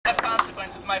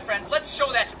my friends. Let's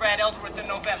show that to Brad Ellsworth in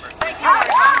November. Thank you very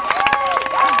much.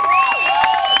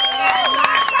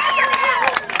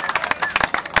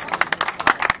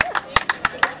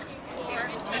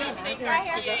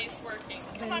 PA's working.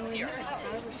 Come up here.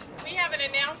 We have an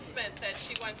announcement that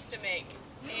she wants to make,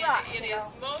 and it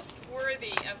is most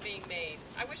worthy of being made.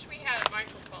 I wish we had a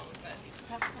microphone, but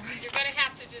you're going to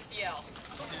have to just yell.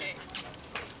 Okay,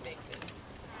 please make this.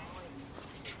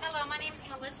 Hello, my name is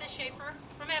Melissa Schaefer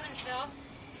from Evansville,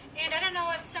 and I don't know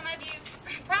if some of you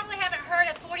probably haven't heard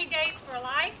of 40 Days for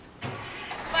Life,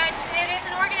 but it is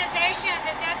an organization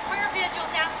that does prayer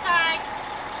vigils outside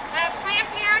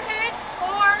Planned Parenthoods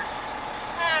or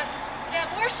the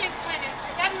abortion clinics.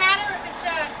 It doesn't matter if it's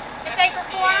if they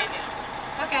perform.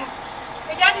 Okay.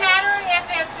 It doesn't matter if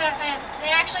it's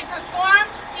they actually perform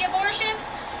the abortions,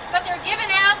 but they're giving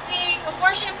out the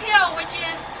abortion pill, which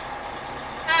is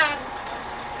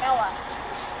Ella.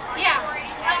 yeah,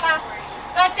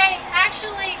 but they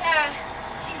actually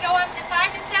can go up to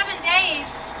 5 to 7 days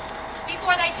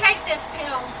before they take this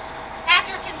pill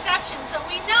after conception. So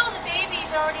we know the baby's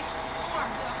already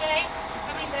formed, okay?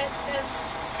 I mean, the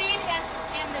seed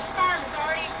and the sperm is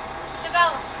already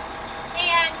developed.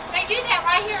 And they do that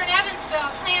right here in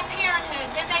Evansville, Planned Parenthood,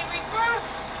 and they refer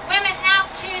women out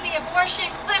to the abortion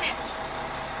clinics.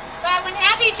 But when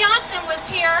Abby Johnson was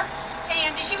here,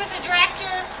 and she was a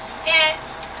director at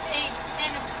a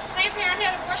Planned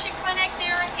Parenthood abortion clinic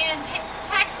there in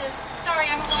Texas.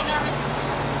 Sorry, I'm a little nervous.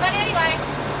 But anyway,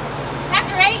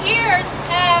 after 8 years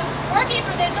of working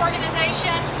for this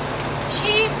organization,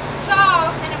 she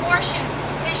saw an abortion,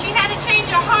 and she had to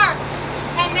change her heart.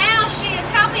 And now she is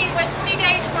helping with 20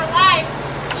 Days for Life,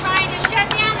 trying